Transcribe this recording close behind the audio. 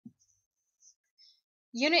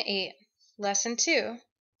Unit 8, Lesson 2,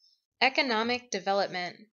 Economic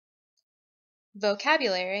Development.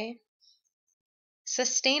 Vocabulary: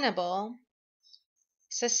 sustainable,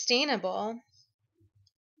 sustainable,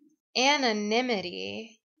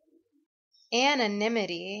 anonymity,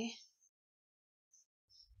 anonymity,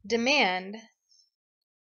 demand,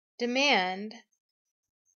 demand,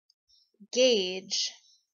 gauge,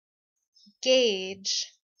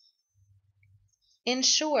 gauge,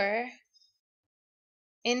 ensure,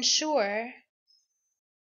 ensure,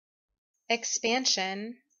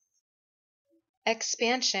 expansion,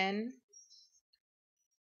 expansion,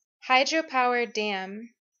 hydropower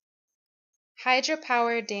dam,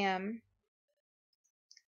 hydropower dam,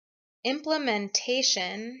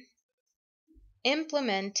 implementation,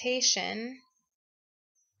 implementation,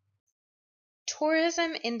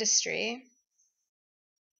 tourism industry,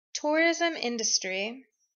 tourism industry,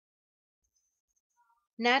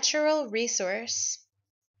 natural resource,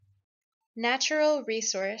 natural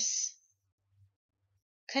resource,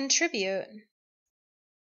 contribute,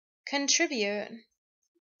 contribute,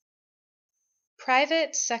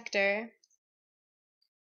 private sector,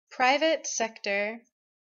 private sector,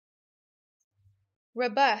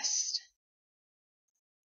 robust,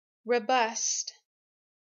 robust,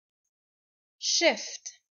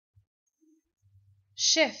 shift,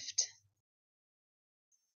 shift,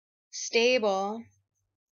 stable,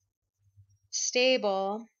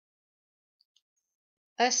 stable,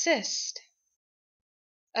 assist,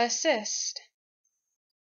 assist,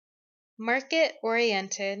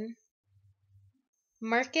 market-oriented,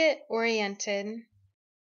 market-oriented,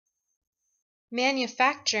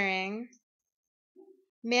 manufacturing,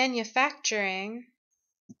 manufacturing.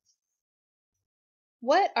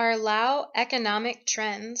 What are Lao economic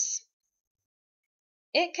trends?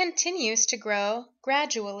 It continues to grow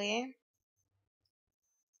gradually.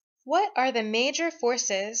 What are the major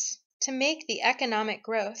forces to make the economic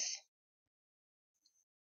growth?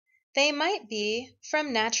 They might be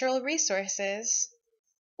from natural resources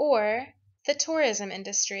or the tourism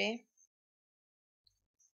industry.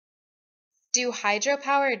 Do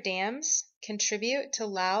hydropower dams contribute to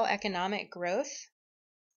Lao economic growth?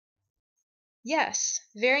 Yes,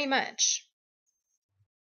 very much.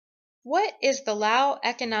 What is the Lao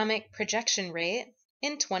economic projection rate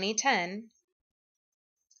in 2010?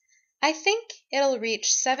 I think it'll reach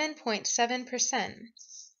 7.7%.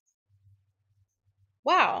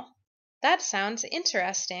 Wow, that sounds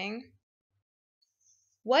interesting.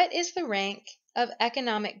 What is the rank of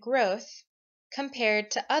economic growth compared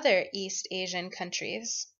to other East Asian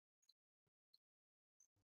countries?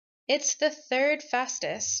 It's the third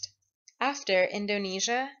fastest, after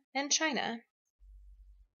Indonesia and China.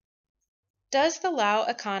 Does the Lao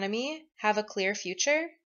economy have a clear future?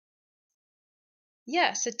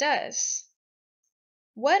 Yes, it does.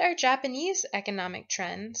 What are Japanese economic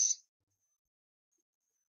trends?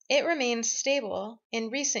 It remains stable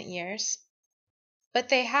in recent years, but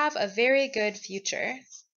they have a very good future.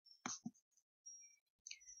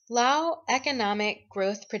 Lao Economic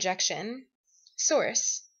Growth Projection.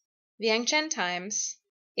 Source: Vientiane Times,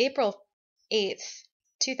 April 8,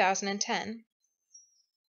 2010.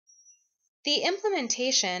 The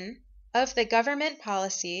implementation of the government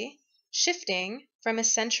policy shifting from a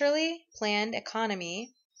centrally planned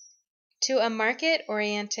economy to a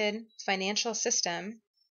market-oriented financial system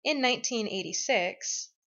in 1986,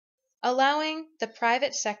 allowing the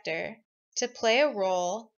private sector to play a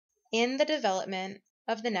role in the development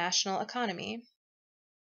of the national economy.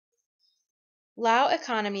 Lao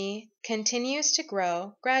economy continues to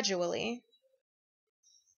grow gradually.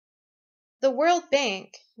 The World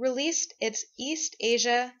Bank released its East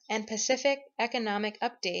Asia and Pacific Economic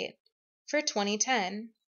Update for 2010,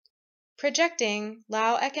 projecting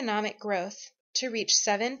Lao economic growth to reach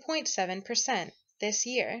 7.7% this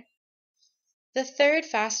year, the third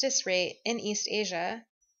fastest rate in East Asia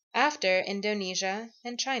after Indonesia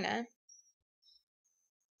and China.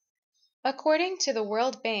 According to the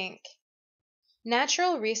World Bank,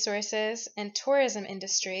 natural resources and tourism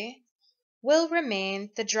industry will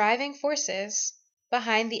remain the driving forces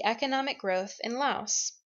behind the economic growth in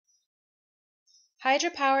Laos.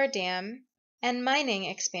 Hydropower dam and mining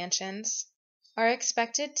expansions are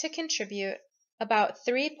expected to contribute about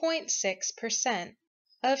 3.6%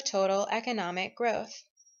 of total economic growth.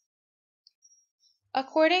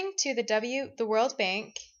 According to the World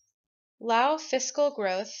Bank, Lao fiscal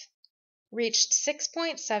growth reached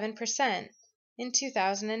 6.7% in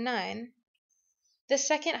 2009, the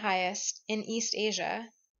second highest in East Asia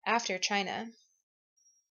after China.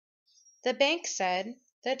 The bank said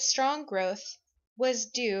that strong growth was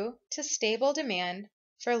due to stable demand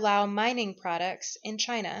for Lao mining products in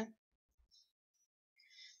China.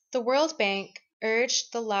 The World Bank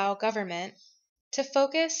urged the Lao government to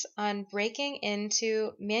focus on breaking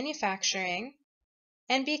into manufacturing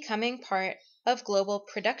and becoming part of global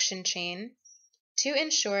production chain to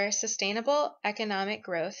ensure sustainable economic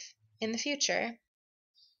growth in the future.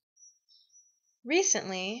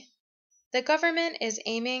 Recently, the government is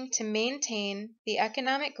aiming to maintain the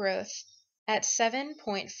economic growth at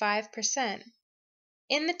 7.5%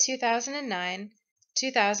 in the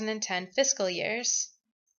 2009-2010 fiscal years,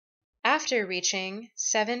 after reaching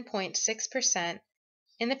 7.6%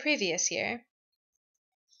 in the previous year.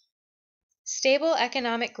 Stable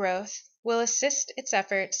economic growth will assist its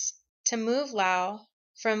efforts to move Laos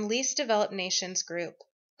from least developed nations group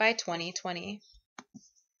by 2020.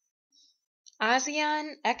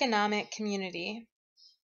 ASEAN Economic Community.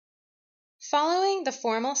 Following the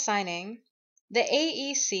formal signing, the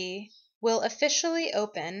AEC will officially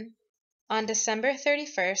open on December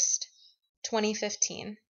 31st,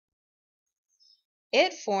 2015.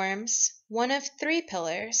 It forms one of three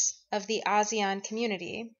pillars of the ASEAN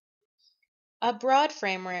community, a broad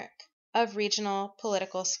framework of regional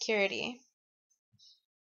political security.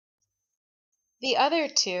 The other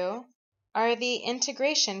two are the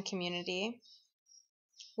integration community,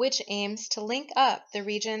 which aims to link up the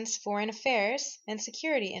region's foreign affairs and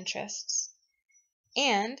security interests,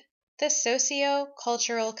 and the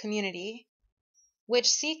socio-cultural community, which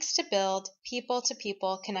seeks to build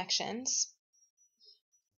people-to-people connections.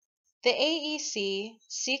 The AEC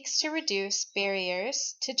seeks to reduce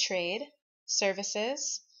barriers to trade,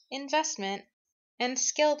 services, investment, and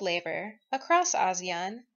skilled labor across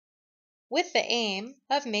ASEAN, with the aim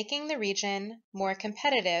of making the region more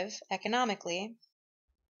competitive economically.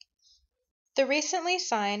 The recently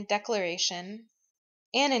signed declaration,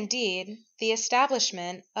 and indeed the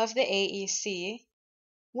establishment of the AEC,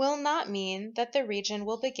 will not mean that the region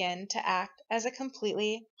will begin to act as a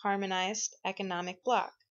completely harmonized economic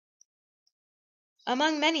bloc.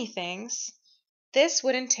 Among many things, this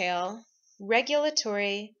would entail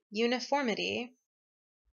regulatory uniformity,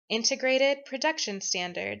 integrated production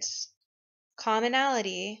standards,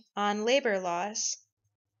 commonality on labor laws,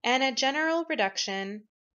 and a general reduction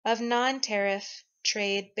of non-tariff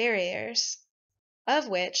trade barriers, of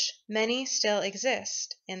which many still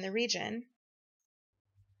exist in the region.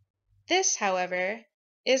 This, however,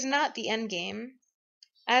 is not the endgame,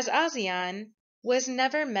 as ASEAN was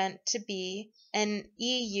never meant to be an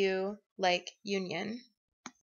EU-like union.